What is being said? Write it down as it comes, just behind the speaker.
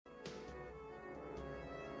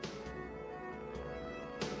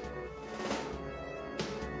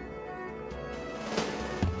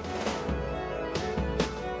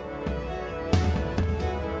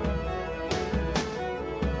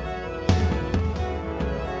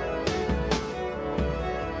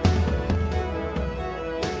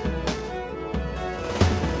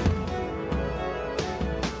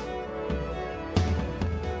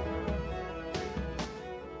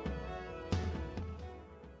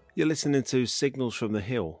You're listening to Signals from the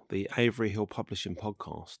Hill, the Avery Hill Publishing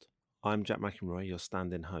podcast. I'm Jack McEnroy, your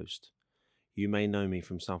stand-in host. You may know me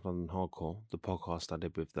from South London Hardcore, the podcast I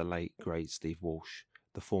did with the late, great Steve Walsh,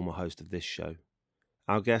 the former host of this show.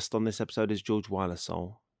 Our guest on this episode is George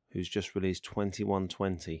Wylesol, who's just released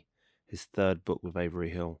 2120, his third book with Avery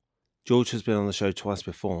Hill. George has been on the show twice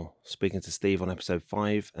before, speaking to Steve on episode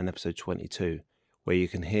 5 and episode 22, where you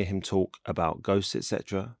can hear him talk about Ghosts,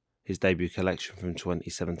 etc., his debut collection from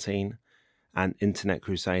 2017, and Internet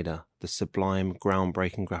Crusader, the sublime,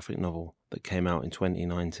 groundbreaking graphic novel that came out in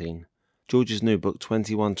 2019. George's new book,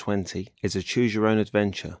 2120, is a choose-your-own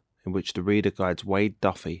adventure in which the reader guides Wade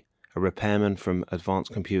Duffy, a repairman from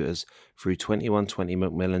Advanced Computers, through 2120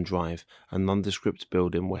 Macmillan Drive, a nondescript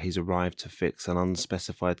building where he's arrived to fix an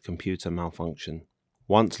unspecified computer malfunction.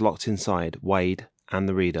 Once locked inside, Wade and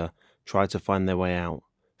the reader try to find their way out,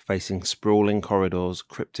 facing sprawling corridors,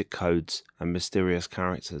 cryptic codes, and mysterious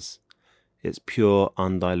characters. It's pure,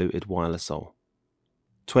 undiluted Wylesol.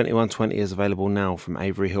 2120 is available now from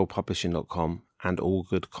averyhillpublishing.com and all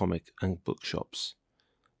good comic and bookshops.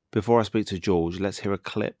 Before I speak to George, let's hear a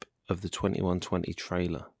clip of the 2120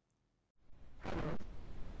 trailer.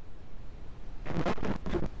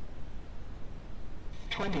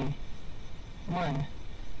 20.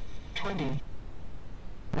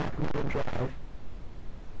 Drive.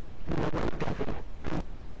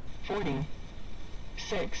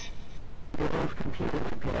 46. Your computer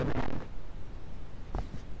repairman.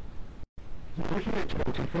 You're here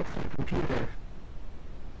to fix your computer.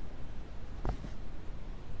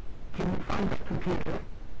 Can you find the computer?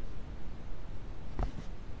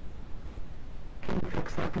 Can you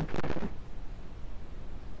fix that computer?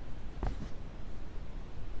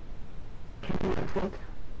 Can you exit?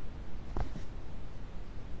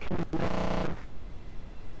 Can you leave?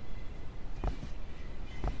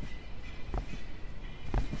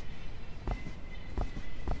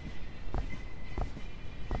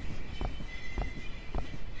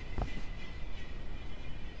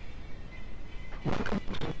 Welcome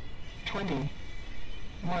to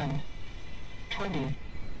 2120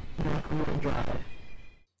 Macmillan Drive.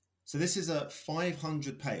 So this is a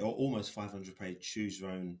 500-page, or almost 500-page,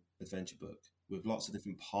 choose-your-own adventure book with lots of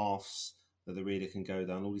different paths that the reader can go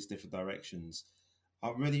down, all these different directions.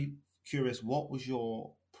 I'm really curious, what was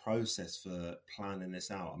your process for planning this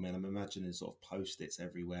out? I mean, I'm imagining sort of Post-its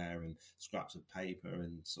everywhere and scraps of paper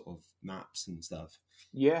and sort of maps and stuff.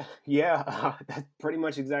 Yeah, that's pretty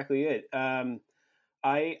much exactly it.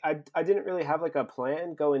 I didn't really have like a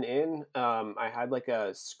plan going in. I had like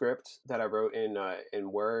a script that I wrote in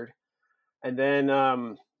Word, and then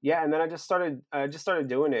and then I just started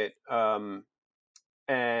doing it.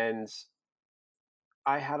 And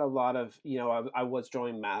I had a lot of, I was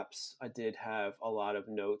drawing maps. I did have a lot of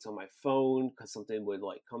notes on my phone because something would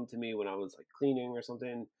like come to me when I was like cleaning or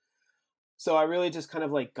something. So I really just kind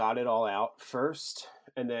of like got it all out first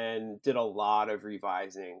and then did a lot of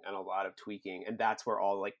revising and a lot of tweaking. And that's where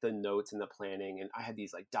all like the notes and the planning, and I had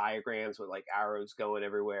these like diagrams with like arrows going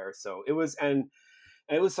everywhere. So it was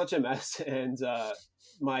such a mess. And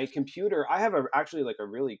my computer, I have actually like a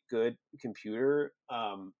really good computer,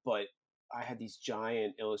 but I had these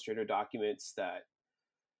giant Illustrator documents that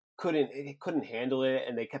it couldn't handle it,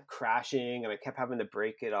 and they kept crashing, and I kept having to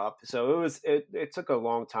break it up. So it took a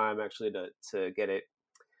long time actually to get it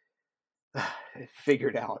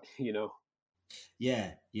figured out.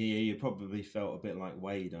 Yeah. You probably felt a bit like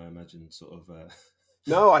Wade, I imagine, sort of.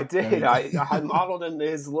 No, I did. Very. I modeled in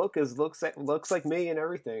his looks like me and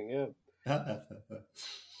everything. Yeah.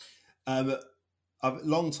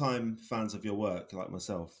 Long-time fans of your work, like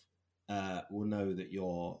myself, will know that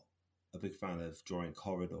you're a big fan of drawing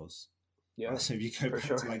corridors. Yeah, So if you go for back to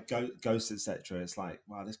sure. like Ghosts, etc., it's like,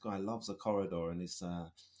 wow, this guy loves a corridor, and it's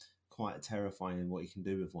quite terrifying what he can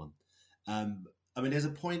do with one. I mean, there's a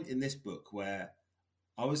point in this book where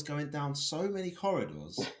I was going down so many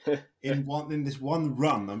corridors in this one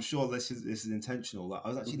run. I'm sure this is intentional. That I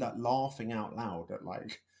was actually like laughing out loud at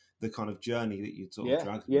like the kind of journey that you sort of Yeah,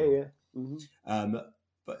 dragged me yeah, on. yeah. Hmm.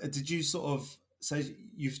 But did you sort of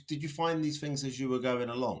did you find these things as you were going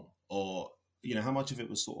along, or how much of it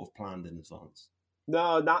was sort of planned in advance?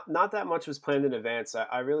 No, not that much was planned in advance.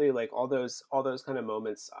 I really like all those kind of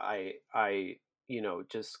moments. I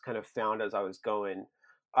just kind of found as I was going.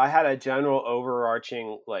 I had a general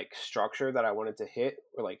overarching like structure that I wanted to hit,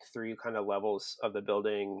 or like three kind of levels of the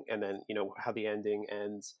building, and then how the ending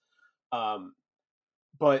ends. Um,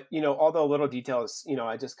 but all the little details,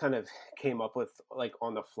 I just kind of came up with like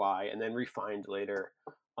on the fly and then refined later.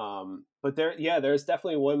 But there's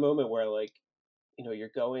definitely one moment where like you're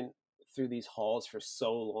going through these halls for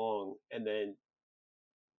so long, and then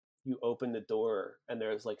you open the door and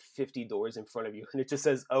there's like 50 doors in front of you, and it just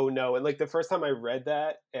says "Oh no!" And like the first time I read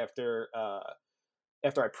that after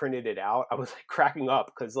I printed it out, I was like cracking up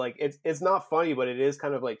because like it's not funny, but it is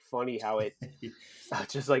kind of like funny how it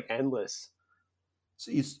just like endless.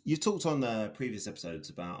 So you talked on the previous episodes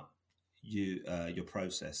about your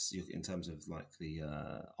process in terms of like the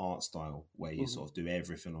art style, where you sort of do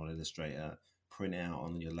everything on Illustrator, print it out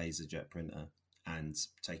on your LaserJet printer, and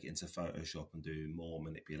take it into Photoshop and do more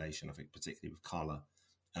manipulation. I think particularly with color.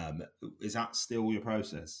 Is that still your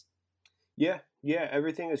process? Yeah,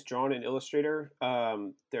 everything is drawn in Illustrator.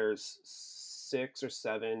 There's 6 or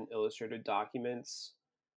 7 Illustrator documents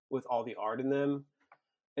with all the art in them,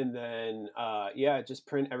 and then just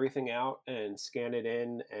print everything out and scan it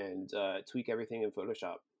in and tweak everything in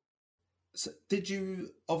Photoshop. So did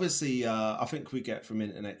you obviously? I think we get from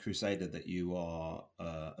Internet Crusader that you are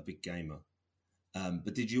a big gamer,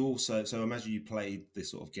 but did you also? So I imagine you played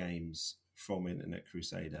this sort of games from Internet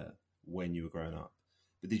Crusader when you were growing up.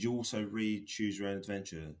 But did you also read Choose Your Own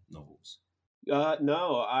Adventure novels?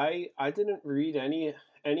 No, I didn't read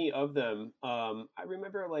any of them. I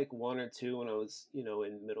remember like 1 or 2 when I was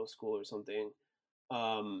in middle school or something.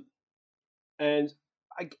 Um, and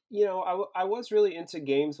I was really into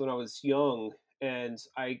games when I was young, and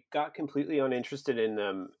I got completely uninterested in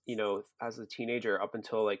them as a teenager up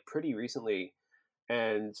until like pretty recently.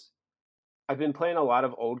 And I've been playing a lot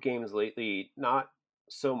of old games lately, not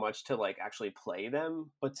so much to like actually play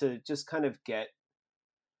them, but to just kind of get,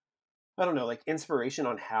 I don't know, like inspiration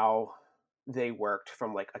on how they worked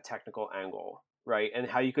from like a technical angle, right? And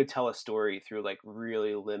how you could tell a story through like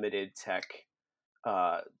really limited tech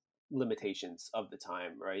uh, limitations of the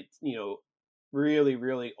time, right? Really,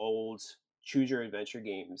 really old choose your adventure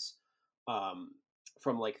games um,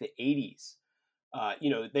 from like the 80s.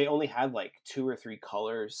 They only had like 2 or 3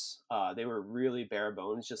 colors. They were really bare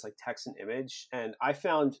bones, just like text and image. And I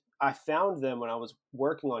found them when I was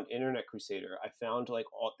working on Internet Crusader. I found like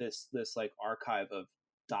all this like archive of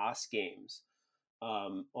DOS games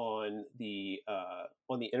on the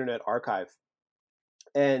Internet Archive,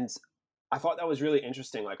 and I thought that was really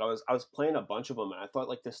interesting. Like I was playing a bunch of them, and I thought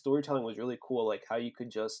like the storytelling was really cool. Like how you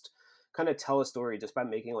could just kind of tell a story just by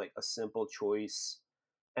making like a simple choice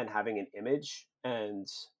and having an image, and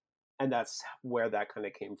that's where that kind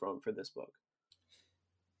of came from for this book.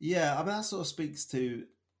 Yeah, I mean that sort of speaks to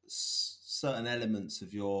certain elements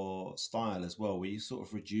of your style as well, where you sort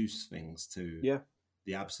of reduce things to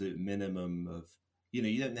the absolute minimum of you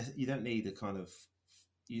don't need a kind of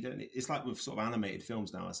you don't. It's like with sort of animated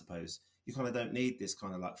films now, I suppose. You kind of don't need this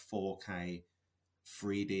kind of like 4K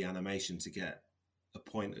 3D animation to get a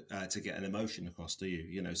point to get an emotion across to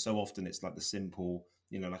you. So often it's like the simple,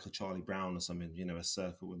 like a Charlie Brown or something, a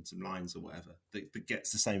circle and some lines or whatever that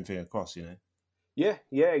gets the same thing across. Yeah,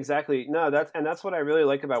 exactly. No, that's what I really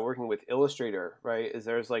like about working with Illustrator, right? Is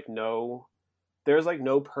there's no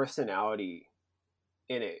personality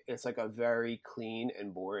in it. It's like a very clean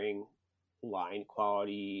and boring line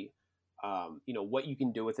quality. What you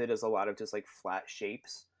can do with it is a lot of just like flat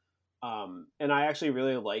shapes. And I actually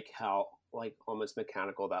really like how like almost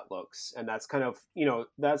mechanical that looks. And that's kind of,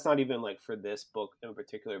 that's not even like for this book in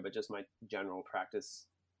particular, but just my general practice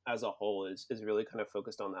as a whole is really kind of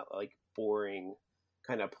focused on that like boring,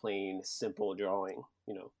 kind of plain, simple drawing.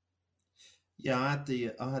 Yeah, I had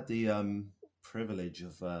the privilege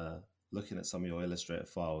of looking at some of your Illustrator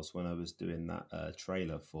files when I was doing that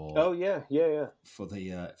trailer for. Oh yeah. For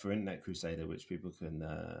the for Internet Crusader, which people can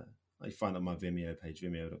you find on my Vimeo page,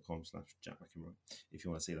 vimeo.com/Jack McEnroy, if you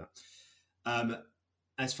want to see that. And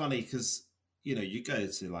it's funny because you go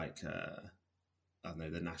to like I don't know,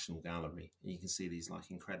 the National Gallery, and you can see these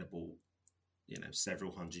like incredible,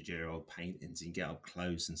 several 100-year-old paintings. You can get up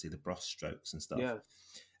close and see the brush strokes and stuff. Yeah.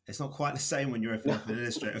 It's not quite the same when you're opening up an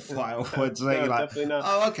Illustrator file where you're like,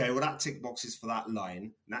 oh, okay, well, that tick box is for that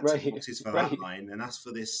line, and that tick box is for that line, and that's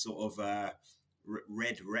for this sort of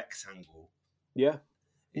red rectangle. Yeah.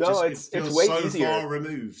 It's way so easier. Far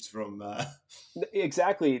removed from.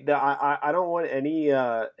 Exactly. I don't want any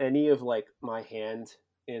of like my hand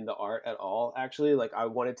in the art at all. Actually, like I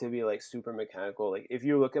want it to be like super mechanical. Like if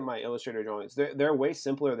you look at my Illustrator drawings, they're way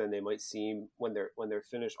simpler than they might seem when they're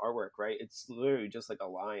finished artwork. Right? It's literally just like a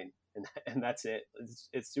line, and that's it.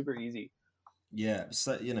 It's super easy. Yeah,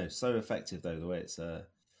 so so effective though the way it's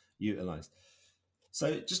utilized.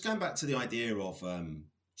 So just going back to the idea of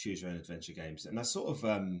choose your own adventure games, and that's sort of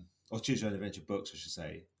or choose your own adventure books, I should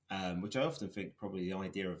say. Which I often think probably the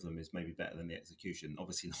idea of them is maybe better than the execution.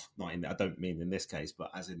 Obviously, not in. I don't mean in this case,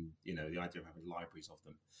 but as in the idea of having libraries of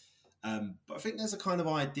them. But I think there's a kind of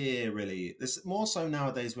idea really. There's more so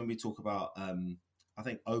nowadays when we talk about I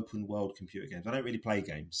think, open world computer games. I don't really play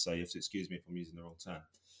games, so you have to excuse me if I'm using the wrong term.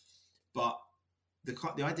 But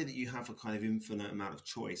the idea that you have a kind of infinite amount of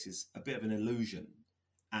choice is a bit of an illusion.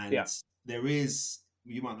 And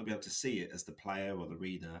you might not be able to see it as the player or the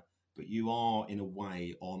reader, but you are in a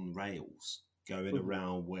way on rails going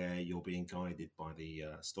around where you're being guided by the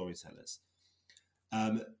storytellers.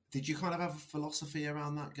 Did you kind of have a philosophy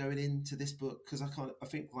around that going into this book? Because I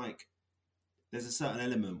think like there's a certain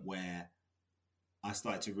element where I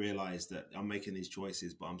started to realize that I'm making these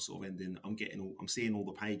choices, but I'm sort of I'm seeing all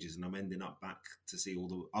the pages and I'm ending up back to see all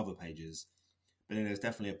the other pages. But then there's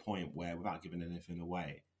definitely a point where, without giving anything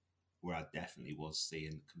away, where I definitely was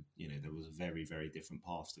seeing, there was a very, very different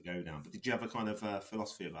path to go down. But did you have a kind of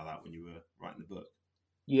philosophy about that when you were writing the book?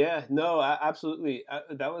 Yeah, no, absolutely.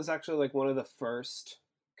 That was actually like one of the first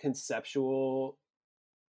conceptual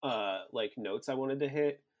like notes I wanted to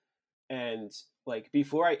hit. And like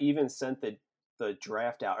before I even sent the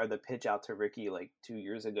draft out or the pitch out to Ricky like 2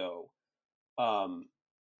 years ago, and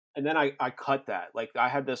then I cut that. Like I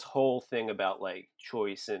had this whole thing about like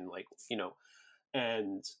choice and like,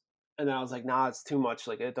 and then I was like, nah, it's too much.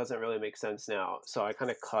 Like it doesn't really make sense now. So I kind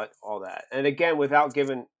of cut all that. And again, without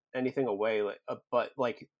giving anything away, like, but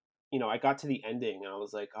like, I got to the ending and I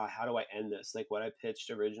was like, oh, how do I end this? Like what I pitched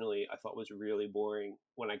originally, I thought was really boring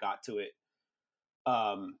when I got to it.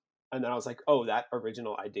 And then I was like, oh, that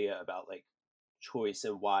original idea about like choice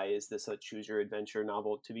and why is this a choose your adventure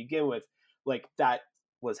novel to begin with, like that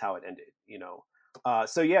was how it ended.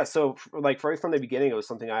 So like right from the beginning, it was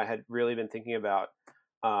something I had really been thinking about.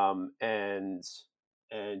 And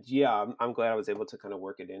yeah, I'm glad I was able to kind of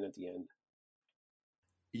work it in at the end.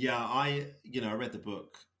 Yeah, I read the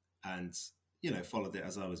book and, followed it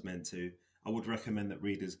as I was meant to. I would recommend that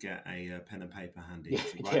readers get a pen and paper handy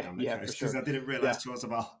to write down the codes, because I didn't realise till I was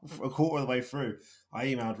about a quarter of the way through. I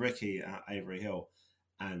emailed Ricky at Avery Hill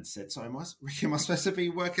and said, sorry, Ricky, am I supposed to be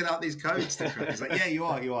working out these codes? He's like, yeah, you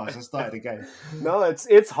are. So I started again. No,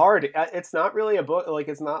 it's hard. It's not really a book. Like,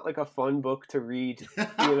 it's not like a fun book to read,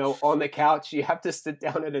 on the couch. You have to sit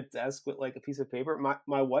down at a desk with like a piece of paper.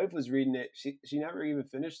 My wife was reading it. She never even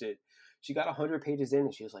finished it. She got 100 pages in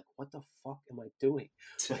and she was like, what the fuck am I doing?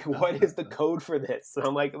 Like, what is the code for this? And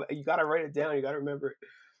I'm like, you got to write it down. You got to remember it.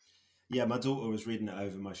 Yeah, my daughter was reading it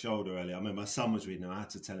over my shoulder earlier. I mean, my son was reading it. I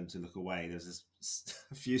had to tell him to look away. There's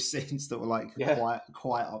a few scenes that were like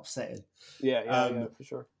quite upsetting. Yeah, for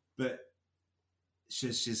sure. But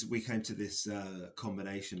we came to this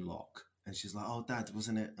combination lock, and she's like, "Oh, Dad,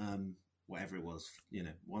 wasn't it whatever it was?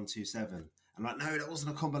 127." I'm like, "No, that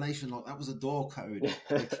wasn't a combination lock. That was a door code.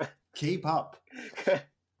 Like, keep up."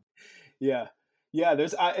 Yeah,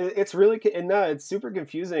 there's it's really, and no, it's super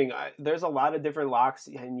confusing. There's a lot of different locks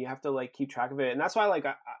and you have to like keep track of it. And that's why like,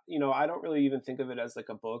 I don't really even think of it as like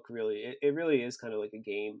a book really. It really is kind of like a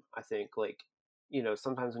game. I think like,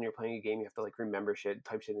 sometimes when you're playing a game, you have to like remember shit,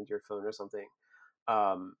 type shit into your phone or something.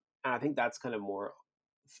 And I think that's kind of more,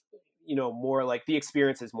 more like the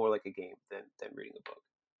experience is more like a game than reading a book.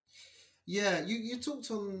 Yeah. You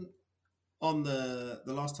talked on the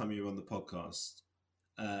last time you were on the podcast,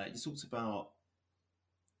 you talked about,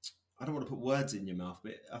 I don't want to put words in your mouth,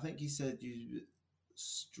 but I think you said you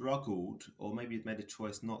struggled, or maybe you'd made a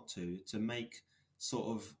choice not to make sort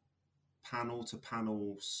of panel to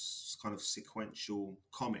panel kind of sequential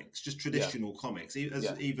comics, just traditional comics,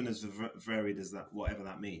 even as varied as that, whatever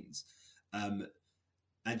that means. And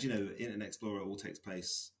Internet Explorer all takes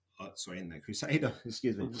place. Internet Crusader,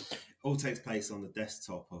 excuse me, all takes place on the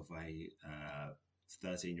desktop of a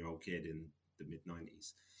 13-year-old kid in the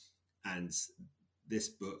mid-90s, and this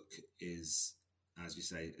book is, as you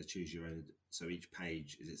say, a choose your own. So each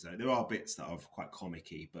page is its own. There are bits that are quite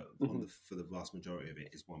comic-y, but for the vast majority of it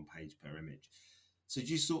is one page per image. So do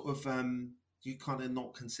you sort of, do you kind of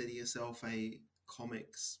not consider yourself a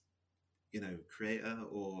comics, creator,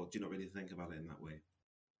 or do you not really think about it in that way?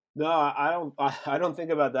 No, I don't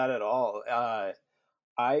think about that at all.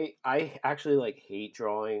 I actually like hate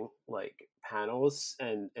drawing like panels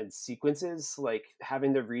and sequences. Like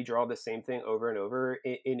having to redraw the same thing over and over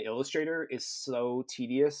in Illustrator is so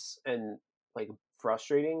tedious and like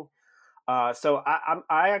frustrating. So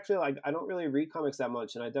I actually like, I don't really read comics that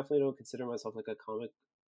much, and I definitely don't consider myself like a comic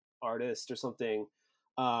artist or something.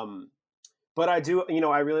 But I do,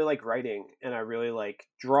 I really like writing and I really like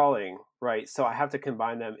drawing, right? So I have to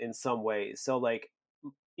combine them in some ways. So like,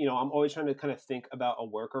 I'm always trying to kind of think about a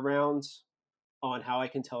workaround on how I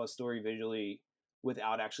can tell a story visually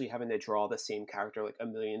without actually having to draw the same character like a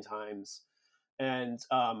million times. And,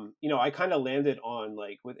 I kind of landed on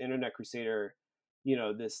like with Internet Crusader,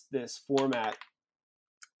 this format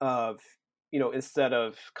of, instead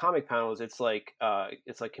of comic panels, it's like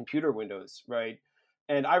computer windows, right?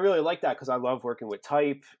 And I really like that because I love working with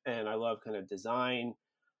type and I love kind of design.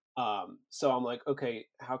 So I'm like, okay,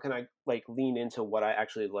 how can I like lean into what I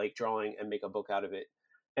actually like drawing and make a book out of it?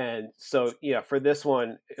 And so yeah, for this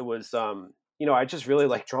one, it was I just really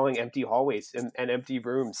like drawing empty hallways and empty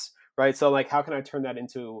rooms, right? So like, how can I turn that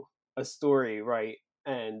into a story, right?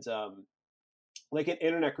 And like in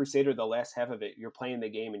Internet Crusader, the last half of it, you're playing the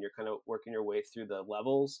game and you're kind of working your way through the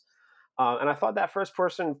levels. And I thought that first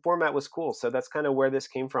person format was cool, so that's kind of where this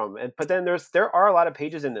came from. But then there are a lot of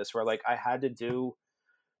pages in this where like I had to do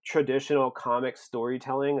traditional comic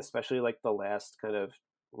storytelling, especially like the last kind of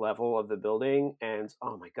level of the building. And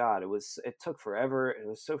oh my god, it took forever. It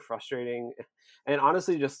was so frustrating, and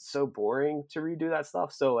honestly, just so boring to redo that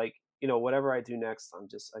stuff. So like whatever I do next, I'm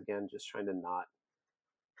just trying to not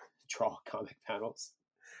draw comic panels.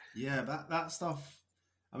 Yeah, that stuff.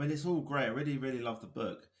 I mean, it's all great. I really, really love the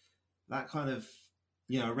book. That kind of,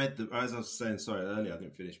 I read as I was saying, sorry, earlier, I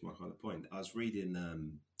didn't finish my kind of point. I was reading,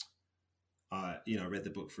 I read the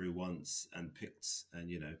book through once and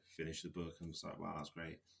finished the book and was like, wow, that's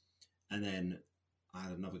great. And then I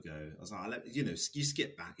had another go. I was like, you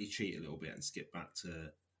skip back, you cheat a little bit and skip back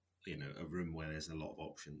to, a room where there's a lot of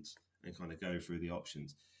options and kind of go through the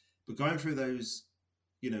options. But going through those,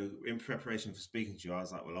 in preparation for speaking to you, I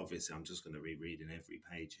was like, well, obviously I'm just going to reread in every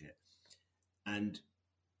page here. And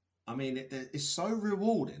I mean, it's so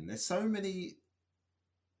rewarding. There's so many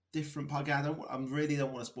different I really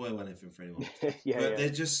don't want to spoil anything for anyone. But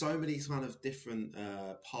there's just so many kind of different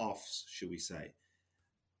paths, should we say,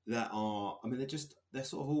 that are. I mean, they're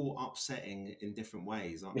sort of all upsetting in different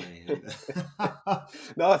ways, aren't they?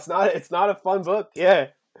 No, it's not. It's not a fun book. Yeah,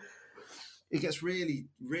 it gets really,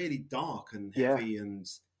 really dark and heavy, and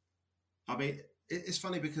I mean, it's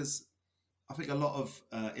funny because I think a lot of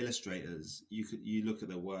illustrators, you look at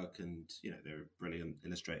their work and they're brilliant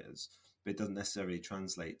illustrators, but it doesn't necessarily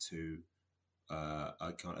translate to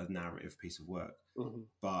a kind of narrative piece of work. Mm-hmm.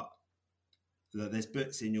 But there's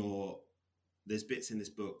bits in this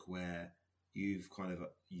book where you've kind of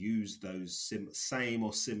used those same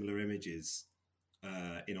or similar images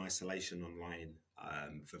in isolation online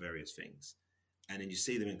for various things, and then you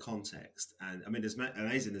see them in context. And I mean, as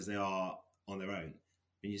amazing as they are on their own,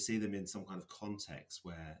 when you see them in some kind of context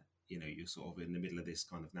where you're sort of in the middle of this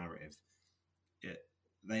kind of narrative,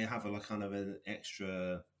 they have a kind of an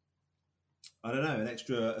extra, an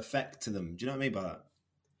extra effect to them. Do you know what I mean by that?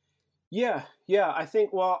 Yeah. I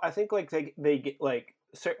think like they get like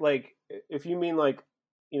if you mean like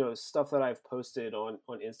stuff that I've posted on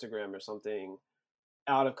Instagram or something,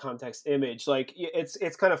 out of context image, like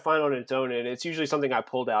it's kind of fine on its own, and it's usually something I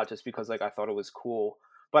pulled out just because like I thought it was cool.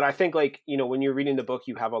 But I think like when you're reading the book,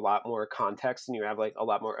 you have a lot more context and you have like a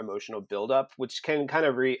lot more emotional buildup, which can kind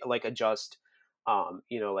of adjust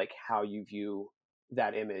like how you view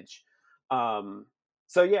that image.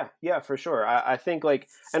 So yeah, for sure. I think like,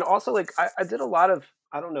 and also like I did a lot of,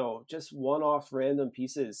 I don't know, just one-off random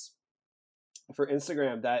pieces for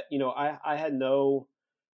Instagram that I had no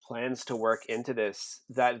plans to work into this,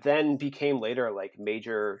 that then became later like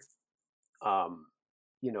major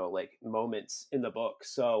like moments in the book.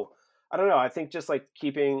 So I don't know, I think just like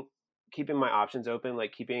keeping my options open,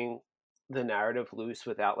 like keeping the narrative loose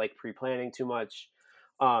without like pre-planning too much,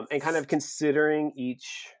 and kind of considering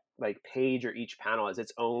each like page or each panel as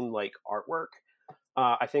its own like artwork,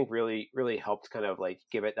 I think really really helped kind of like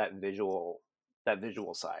give it that visual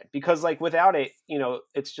side, because like without it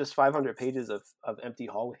it's just 500 pages of empty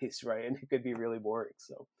hallways, right? And it could be really boring.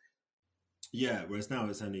 So yeah, whereas now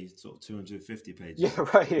it's only sort of 250 pages. Yeah,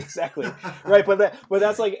 right, exactly. Right, but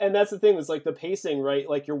that's like, and that's the thing, it's like the pacing, right?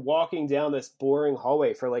 Like you're walking down this boring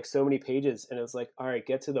hallway for like so many pages and it's like, all right,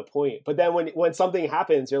 get to the point. But then when something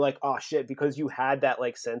happens, you're like, oh shit, because you had that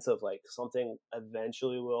like sense of like something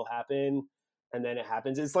eventually will happen, and then it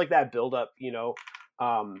happens. It's like that build up, yeah,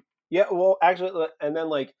 well actually, and then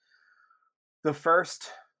like the first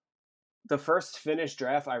finished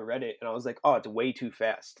draft, I read it and I was like, oh, it's way too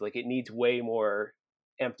fast. Like it needs way more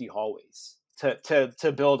empty hallways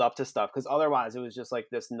to build up to stuff, because otherwise it was just like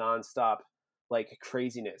this nonstop like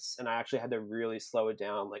craziness, and I actually had to really slow it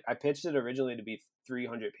down. Like I pitched it originally to be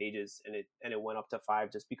 300 pages and it went up to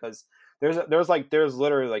 5, just because there's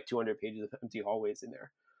literally like 200 pages of empty hallways in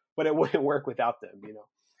there, but it wouldn't work without them.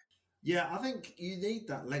 Yeah, I think you need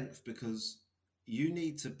that length because you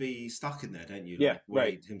need to be stuck in there, don't you? Yeah, like Wade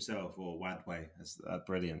right. himself, or Wadway. That's a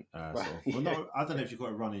brilliant Right, sort of, well, yeah. not, I don't know if you've got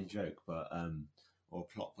a running joke, but or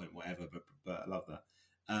plot point, whatever. But I love that.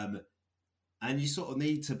 And you sort of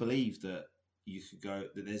need to believe that you could go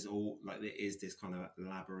that there's all like there is this kind of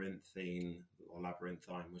labyrinthine or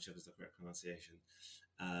labyrinthine, whichever is the correct pronunciation,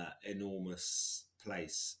 enormous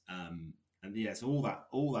place. And yes, all that.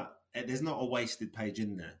 There's not a wasted page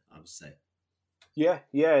in there, I would say. Yeah,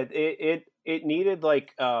 yeah. It needed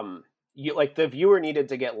like you like the viewer needed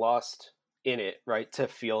to get lost in it, right, to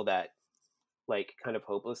feel that like kind of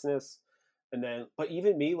hopelessness. And then, but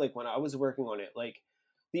even me, like when I was working on it, like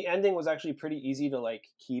the ending was actually pretty easy to like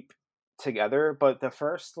keep together, but the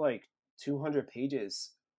first like 200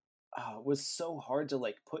 pages was so hard to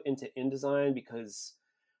like put into InDesign because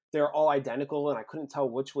they're all identical and I couldn't tell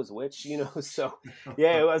which was which, you know. So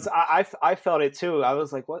yeah, it was. I felt it too. I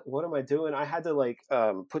was like, what am I doing? I had to like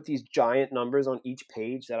put these giant numbers on each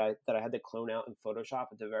page that I had to clone out in Photoshop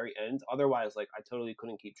at the very end. Otherwise, like I totally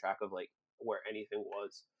couldn't keep track of like where anything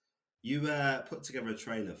was. You put together a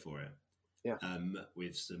trailer for it, Yeah.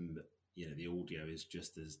 With some, you know, the audio is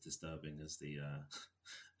just as disturbing as the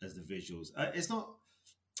as the visuals. It's not.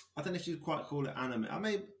 I don't know if you'd quite call it anime. I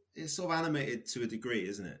mean, it's sort of animated to a degree,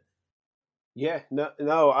 isn't it? Yeah, no.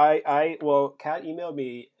 Well, Kat emailed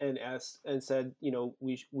me and asked and said, you know,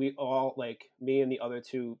 we all like me and the other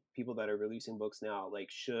two people that are releasing books now, like,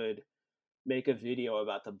 should make a video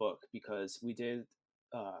about the book because we did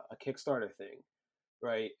a Kickstarter thing,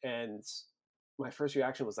 right? And my first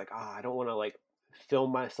reaction was like, I don't want to like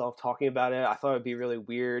film myself talking about it. I thought it'd be really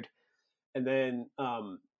weird. And then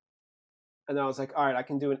I was like, all right, I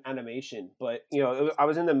can do an animation. But you know, I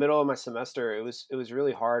was in the middle of my semester. It was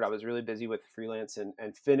really hard. I was really busy with freelance and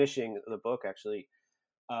finishing the book actually.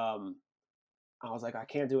 Um, I was like, I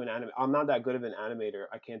can't do an anime. I'm not that good of an animator.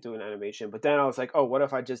 I can't do an animation. But then I was like, oh, what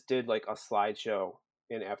if I just did like a slideshow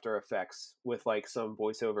in After Effects with like some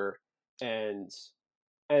voiceover and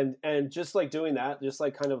just like doing that, just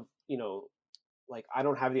like kind of, you know, like I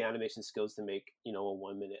don't have the animation skills to make, you know, a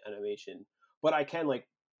 1 minute animation, but I can like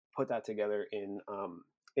put that together in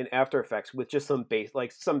After Effects with just some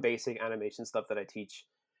basic animation stuff that I teach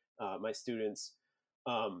my students.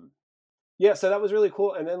 Yeah, so that was really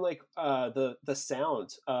cool. And then like the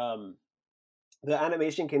sound, the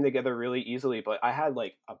animation came together really easily, but I had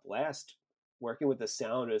like a blast working with the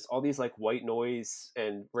sound. It's all these like white noise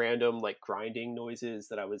and random like grinding noises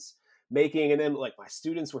that I was making, and then like my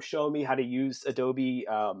students were showing me how to use Adobe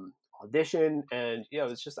Audition, and yeah, it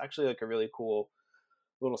was just actually like a really cool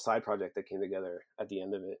little side project that came together at the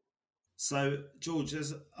end of it. So, George,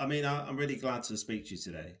 I'm really glad to speak to you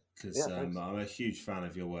today because Yeah, thanks. I'm a huge fan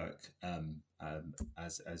of your work,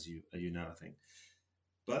 as you know, I think.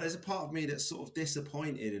 But there's a part of me that's sort of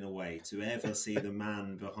disappointed in a way to ever see the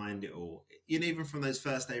man behind it all. You know, even from those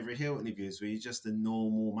first Avery Hill interviews, where you're just a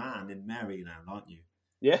normal man in Maryland, aren't you?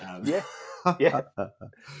 Yeah, yeah, yeah.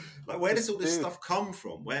 Like, where does all this stuff come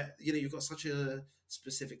from? Where, you know, you've got such a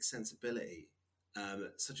specific sensibility,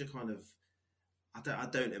 such a kind of. I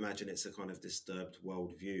don't imagine it's a kind of disturbed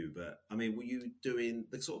worldview, but I mean, were you doing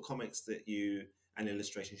the sort of comics that you and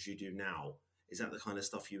illustrations you do now? Is that the kind of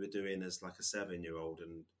stuff you were doing as like a 7-year-old,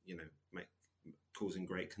 and you know, causing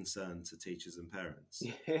great concern to teachers and parents?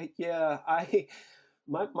 Yeah,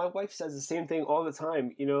 my wife says the same thing all the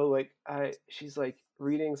time. You know, like she's like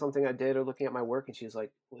reading something I did or looking at my work, and she's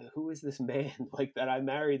like, well, "Who is this man like that I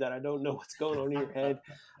married that I don't know what's going on in your head?"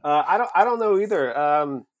 I don't know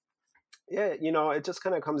either. Yeah, you know, it just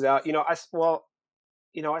kind of comes out. You know, I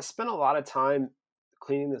spent a lot of time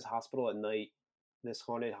cleaning this hospital at night, this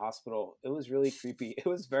haunted hospital. It was really creepy. It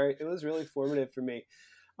was really formative for me.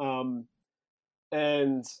 Um,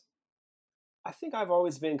 and I think I've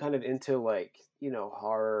always been kind of into like, you know,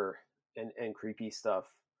 horror and creepy stuff.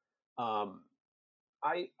 Um,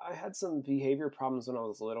 I had some behavior problems when I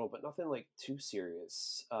was little, but nothing like too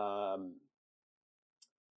serious.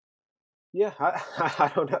 Yeah, I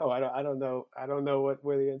don't know. I don't know. I don't know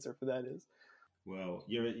where the answer for that is. Well,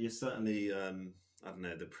 you're certainly I don't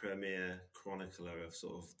know, the premier chronicler of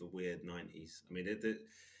sort of the weird '90s. I mean,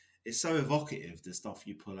 it's so evocative, the stuff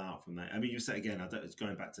you pull out from that. I mean, you said again, it's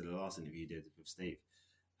going back to the last interview you did with Steve,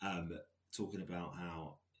 talking about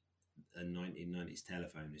how a 1990s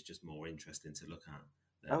telephone is just more interesting to look at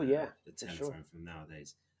than Oh yeah, the for telephone sure. from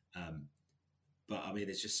nowadays. But I mean,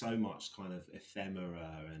 it's just so much kind of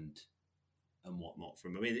ephemera and whatnot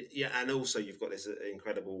from. I mean, yeah, and also you've got this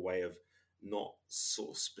incredible way of not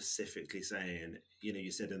sort of specifically saying. You know,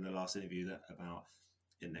 you said in the last interview that about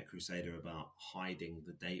in that Crusader about hiding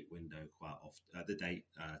the date window quite often, the date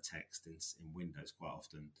text in Windows quite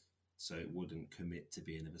often, so it wouldn't commit to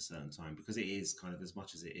being of a certain time, because it is kind of, as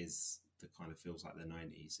much as it is, the kind of feels like the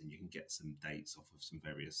 '90s, and you can get some dates off of some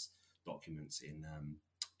various documents in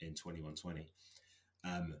 2120.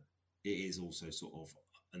 It is also sort of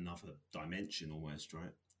another dimension almost,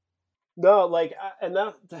 right? No, like, and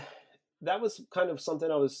that was kind of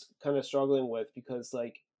something I was kind of struggling with, because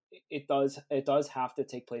like it does have to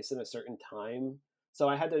take place in a certain time. So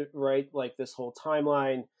I had to write like this whole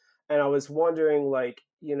timeline, and I was wondering, like,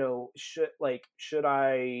 should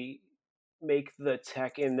I make the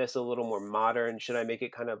tech in this a little more modern? Should I make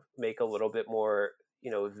it kind of make a little bit more,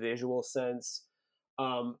 visual sense?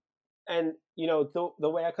 Um, and the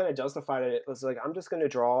way I kind of justified it was like, I'm just going to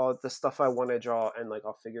draw the stuff I want to draw, and like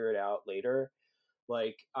I'll figure it out later.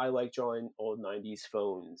 Like, I like drawing old 90s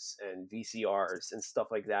phones and VCRs and stuff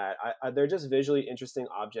like that. They're just visually interesting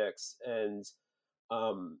objects,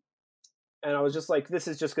 um and I was just like, this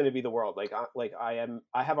is just going to be the world. Like, I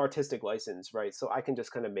have artistic license, right? So I can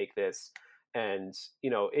just kind of make this. And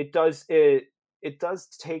it does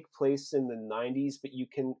take place in the 90s, but you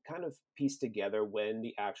can kind of piece together when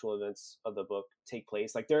the actual events of the book take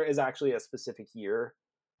place. Like, there is actually a specific year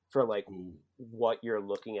for like what you're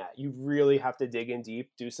looking at. You really have to dig in deep,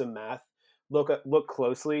 do some math, look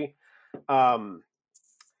closely. I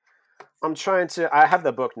have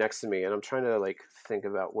the book next to me, and I'm trying to like think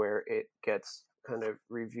about where it gets kind of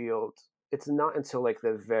revealed. It's not until like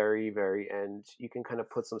the very, very end you can kind of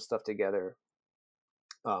put some stuff together,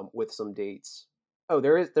 with some dates. Oh,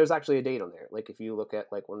 there's actually a date on there. Like, if you look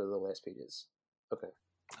at like one of the last pages. Okay.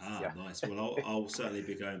 Yeah. Nice. Well, I'll certainly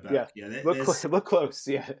be going back. Yeah. Look close.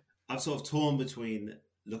 Yeah. I'm sort of torn between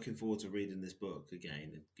looking forward to reading this book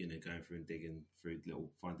again, and going through and digging through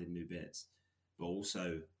finding new bits, but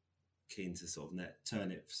also keen to sort of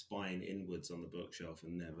turn it spine inwards on the bookshelf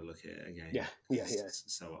and never look at it again. Yeah. It's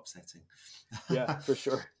so upsetting. Yeah, for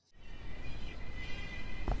sure.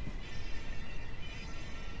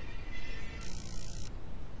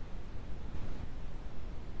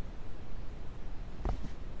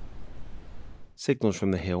 Signals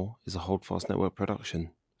from the Hill is a Holdfast Network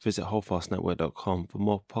production. Visit holdfastnetwork.com for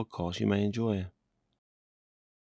more podcasts you may enjoy.